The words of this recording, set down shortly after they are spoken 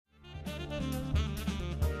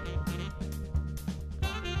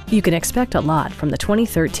You can expect a lot from the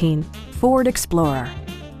 2013 Ford Explorer.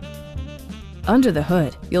 Under the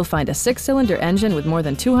hood, you'll find a 6-cylinder engine with more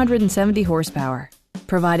than 270 horsepower,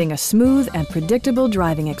 providing a smooth and predictable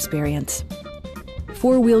driving experience.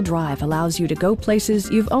 4-wheel drive allows you to go places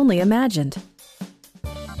you've only imagined.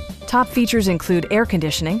 Top features include air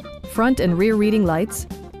conditioning, front and rear reading lights,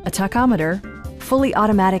 a tachometer, fully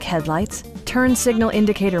automatic headlights, turn signal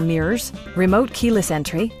indicator mirrors, remote keyless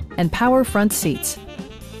entry, and power front seats.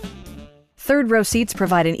 Third-row seats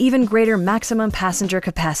provide an even greater maximum passenger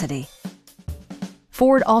capacity.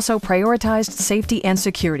 Ford also prioritized safety and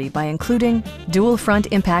security by including dual front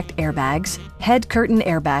impact airbags, head curtain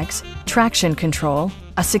airbags, traction control,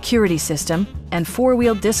 a security system, and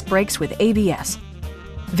 4-wheel disc brakes with ABS.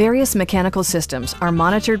 Various mechanical systems are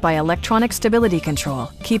monitored by electronic stability control,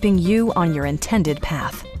 keeping you on your intended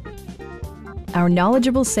path. Our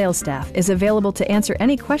knowledgeable sales staff is available to answer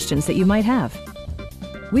any questions that you might have.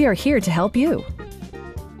 We are here to help you.